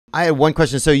I had one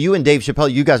question. So you and Dave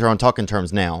Chappelle, you guys are on talking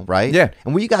terms now, right? Yeah.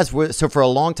 And were you guys so for a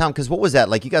long time? Because what was that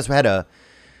like? You guys had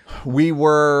we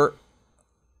were,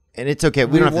 and it's okay.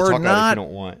 We don't have to talk about it if you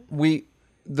don't want.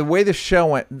 The way the show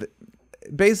went,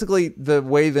 basically the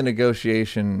way the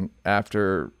negotiation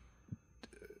after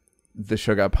the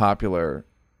show got popular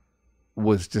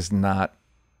was just not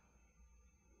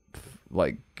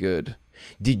like good.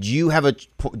 Did you have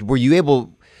were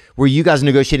you guys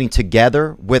negotiating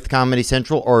together with Comedy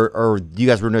Central, or you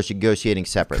guys were negotiating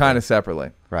separately? Kind of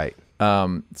separately. Right.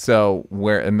 And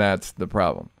that's the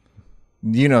problem.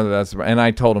 And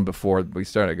I told him before we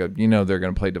started, I go, they're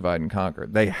going to play divide and conquer.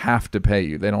 They have to pay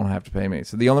you. They don't have to pay me.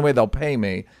 So the only way they'll pay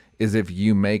me is if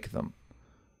you make them.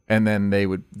 And then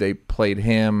they played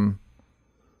him.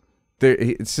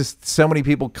 It's just so many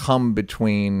people come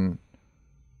between.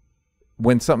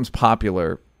 When something's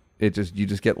popular, you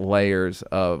just get layers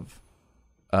of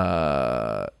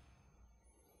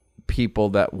people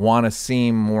that want to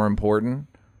seem more important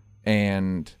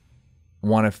and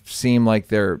want to seem like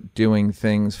they're doing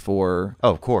things for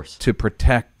of course, to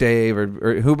protect Dave or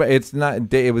who. It's not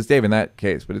Dave. It was Dave in that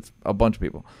case, but it's a bunch of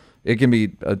people. It can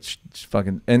be a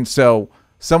fucking, and so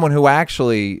someone who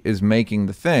actually is making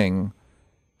the thing,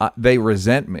 they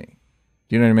resent me.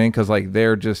 Do you know what I mean? Because like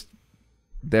they're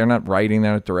not writing,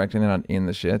 they're not directing, they're not in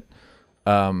the shit.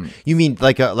 You mean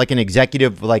like an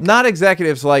executive, like not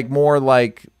executives, like more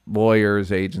like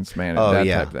lawyers, agents, managers,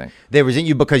 type of thing. They resent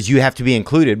you because you have to be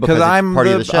included because I'm part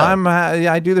of the show.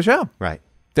 I do the show. Right.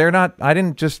 They're not. I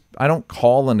don't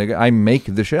call I make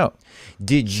the show.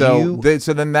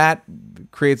 So then that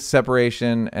creates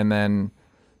separation, and then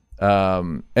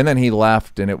he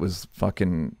left, and it was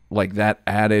fucking like that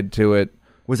added to it.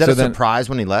 Was that a surprise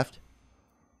when he left?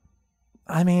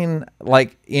 I mean,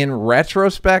 like in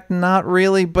retrospect, not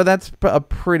really, but that's a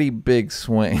pretty big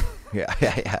swing.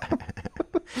 Yeah.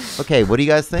 Okay, what do you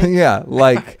guys think? Yeah,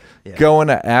 like going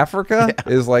to Africa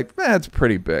is like, it's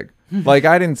pretty big. Like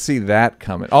I didn't see that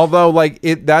coming. Although like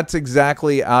that's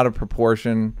exactly out of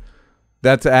proportion.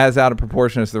 That's as out of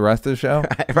proportion as the rest of the show.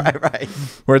 Right.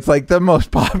 Where it's like the most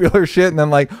popular shit, and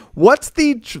then like, what's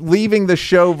the leaving the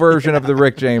show version of the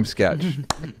Rick James sketch?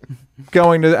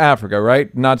 Going to Africa,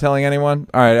 right? Not telling anyone?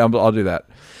 All right, I'll do that.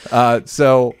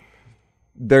 So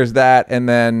there's that, and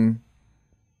then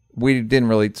we didn't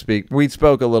really speak. We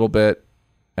spoke a little bit,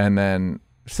 and then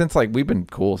since like we've been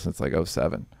cool since like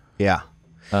 2007. Yeah.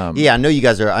 I know you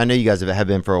guys have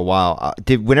been for a while.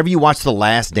 Whenever you watched The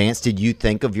Last Dance, did you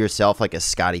think of yourself like a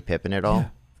Scottie Pippen at all? Yeah,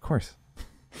 of course.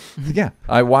 Yeah.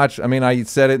 I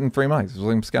said it in 3 months. It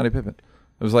was like Scottie Pippen.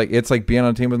 It was like, it's like being on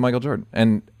a team with Michael Jordan.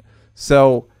 And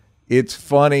so it's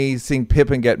funny seeing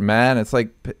Pippen get mad. It's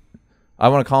like, I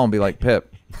want to call him and be like,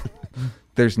 Pip,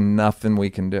 there's nothing we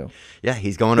can do. Yeah,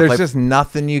 he's going to play. There's just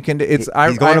nothing you can do. He's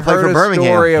going to play for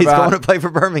Birmingham. He's going to play for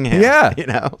Birmingham.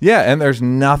 Yeah. Yeah, and there's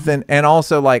nothing. And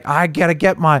also, like, I got to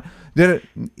get my... They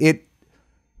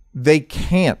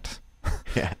can't.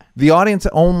 Yeah. The audience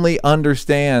only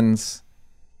understands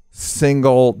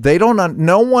single... They don't...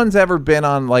 No one's ever been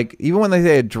on, like... Even when they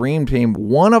say a dream team,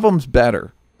 one of them's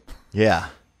better. Yeah.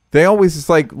 They always... It's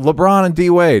like LeBron and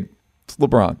D-Wade. It's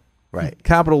LeBron. Right.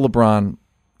 Capital LeBron...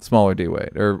 Smaller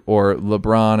D-Wade or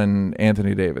LeBron and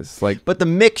Anthony Davis. Like, but the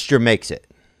mixture makes it.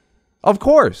 Of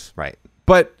course. Right.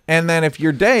 And then if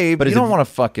you're Dave, you don't want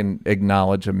to fucking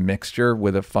acknowledge a mixture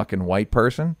with a fucking white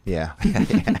person. Yeah.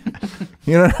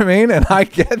 You know what I mean? And I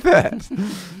get that.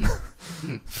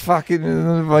 Fucking, you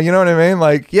know what I mean?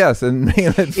 Like, yes. And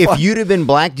if you'd have been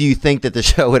black, do you think that the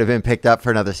show would have been picked up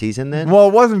for another season then? Well,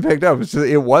 it wasn't picked up.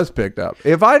 It was picked up.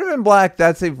 If I'd have been black,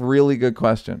 that's a really good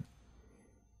question.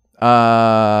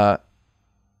 I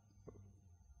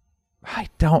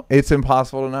don't. It's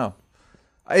impossible to know.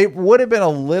 It would have been a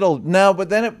little but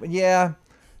then there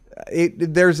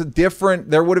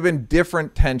would have been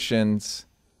different tensions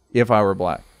if I were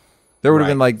black. There would have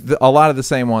been like a lot of the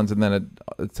same ones, and then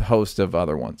a host of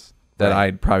other ones that I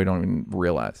probably don't even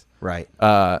realize. Right.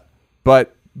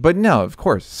 But no, of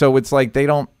course. So it's like they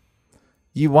don't.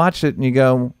 You watch it and you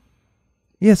go,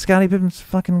 yeah, Scottie Pippen's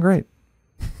fucking great.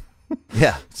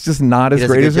 Yeah, it's just not as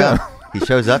great as him. He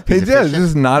shows up. It's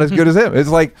just not as good as him. It's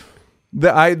like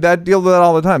that deal with that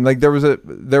all the time. Like there was a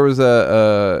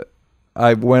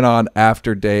I went on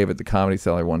after Dave at the Comedy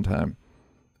Cellar one time,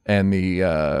 and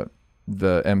the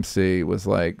MC was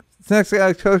like, "Next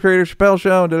guy, co-creator Chappelle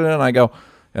show," and I go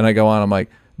on. I'm like,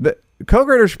 the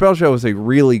co-creator Chappelle show is a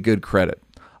really good credit,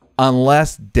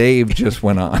 unless Dave just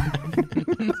went on,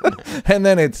 and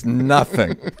then it's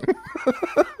nothing.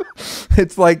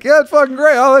 It's like, yeah, it's fucking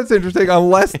great. Oh, that's interesting.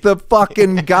 Unless the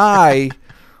fucking guy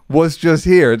was just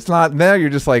here. It's not there. You're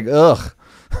just like, ugh.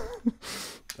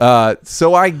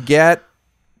 So I get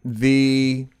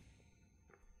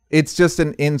it's just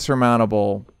an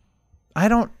insurmountable.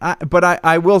 But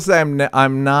I will say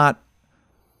I'm not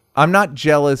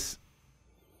jealous.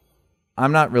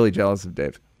 I'm not really jealous of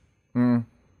Dave.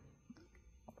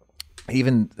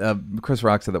 Even Chris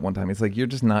Rock said that one time. He's like, you're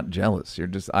just not jealous.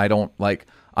 I don't like,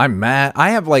 I'm mad. I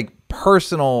have like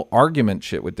personal argument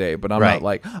shit with Dave, but I'm not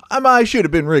like, I should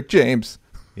have been Rick James.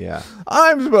 Yeah.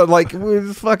 I'm like,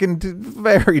 we're fucking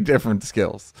very different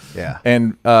skills. Yeah.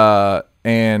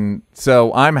 And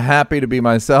so I'm happy to be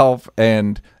myself.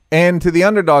 And to the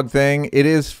underdog thing, it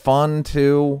is fun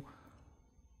to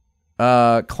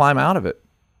climb out of it.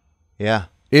 Yeah.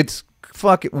 It's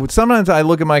fucking, sometimes I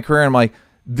look at my career and I'm like,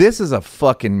 this is a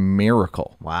fucking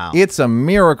miracle. Wow. It's a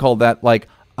miracle that like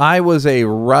I was a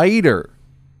writer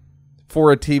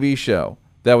for a TV show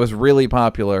that was really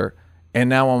popular and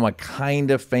now I'm a kind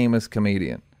of famous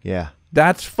comedian. Yeah.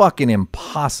 That's fucking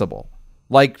impossible.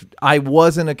 Like I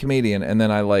wasn't a comedian and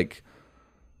then I like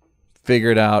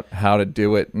figured out how to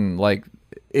do it and like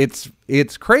it's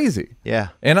crazy. Yeah.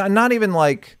 And I'm not even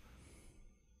like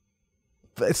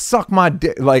suck my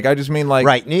dick. Like I just mean like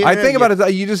right. I think about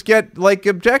it. You just get like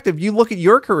objective. You look at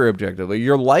your career objectively,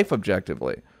 your life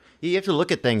objectively. You have to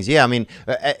look at things. Yeah, I mean,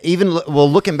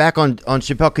 looking back on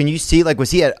Chappelle, can you see like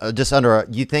was he at just under?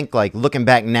 You think like looking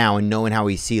back now and knowing how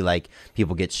we see like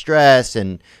people get stressed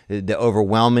and the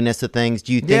overwhelmingness of things.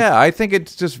 Do you think? Yeah, I think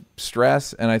it's just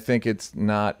stress, and I think it's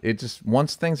not. It just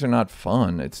once things are not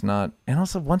fun, it's not. And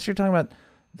also once you're talking about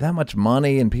that much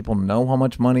money and people know how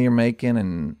much money you're making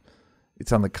and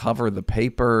it's on the cover of the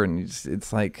paper and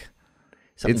it's like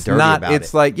something it's dirty not about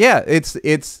it's it. like yeah it's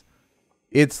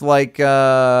like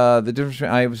the difference between,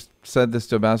 I said this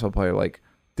to a basketball player, like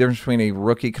difference between a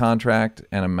rookie contract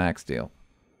and a max deal.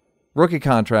 Rookie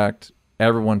contract,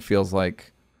 everyone feels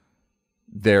like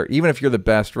they're, even if you're the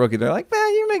best rookie, they're like,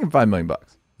 man, you're making $5 million.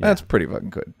 That's pretty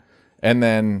fucking good. And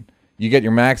then you get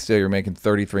your max deal, you're making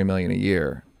 $33 million a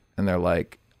year, and they're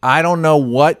like, I don't know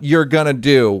what you're gonna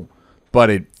do, but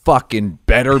it fucking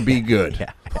better be good.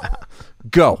 Yeah.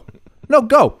 Go. No,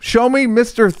 go. Show me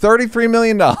Mr. $33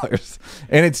 million.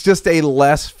 And it's just a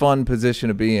less fun position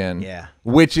to be in. Yeah.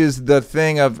 Which is the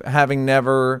thing of having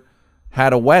never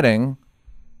had a wedding.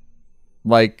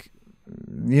 Like,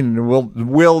 you know,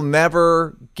 we'll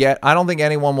never get, I don't think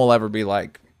anyone will ever be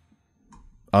like,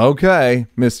 okay,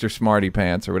 Mr. Smarty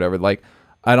Pants or whatever. Like,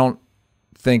 I don't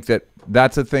think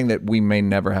that's a thing that we may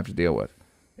never have to deal with.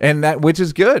 And that, which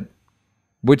is good.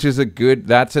 Which is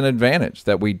that's an advantage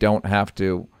that we don't have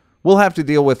to. We'll have to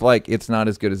deal with, like, it's not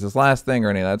as good as this last thing or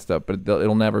any of that stuff, but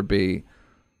it'll never be,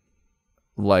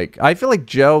 like, I feel like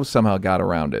Joe somehow got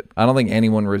around it. I don't think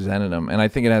anyone resented him, and I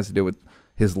think it has to do with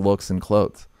his looks and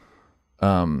clothes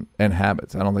and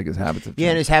habits. I don't think his habits have changed. Yeah,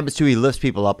 and his habits, too, he lifts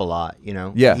people up a lot, you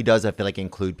know? Yeah. He does, I feel like,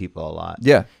 include people a lot.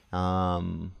 Yeah.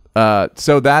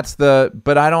 So that's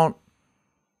but I don't,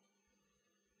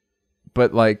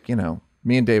 but, like, you know,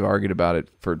 me and Dave argued about it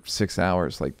for 6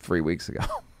 hours, like, 3 weeks ago.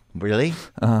 Really?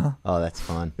 Uh-huh. Oh, that's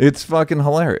fun. It's fucking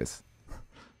hilarious.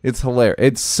 It's hilarious.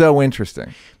 It's so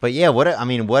interesting. But yeah, what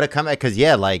a comeback. Because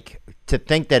yeah, like to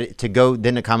think that to go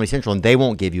then to Comedy Central and they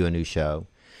won't give you a new show,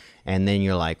 and then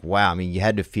you're like, wow. I mean, you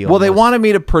had to feel. Well, they wanted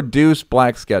me to produce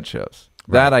black sketch shows.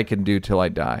 Right. That I can do till I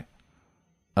die.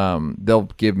 They'll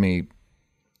give me,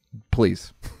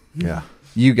 please. Yeah.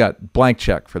 You got blank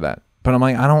check for that. But I'm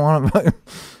like, I don't want to.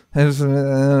 It's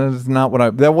not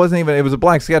what that wasn't even, it was a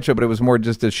black sketch show, but it was more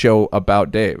just a show about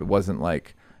Dave. It wasn't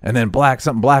like, and then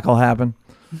something black will happen.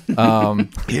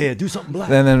 Yeah, do something black.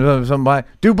 And then something black,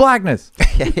 do blackness.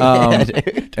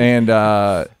 And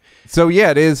so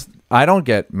yeah, it is, I don't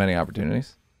get many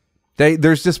opportunities.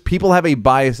 There's just, people have a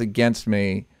bias against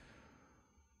me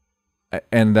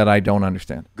and that I don't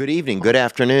understand. Good evening, good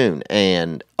afternoon,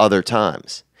 and other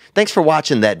times. Thanks for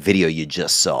watching that video you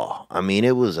just saw. I mean,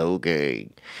 it was okay.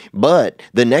 But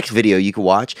the next video you could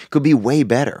watch could be way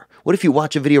better. What if you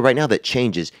watch a video right now that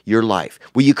changes your life?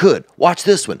 Well, you could watch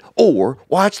this one, or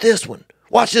watch this one.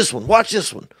 Watch this one, watch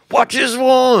this one, watch this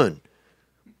one.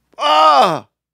 Ah!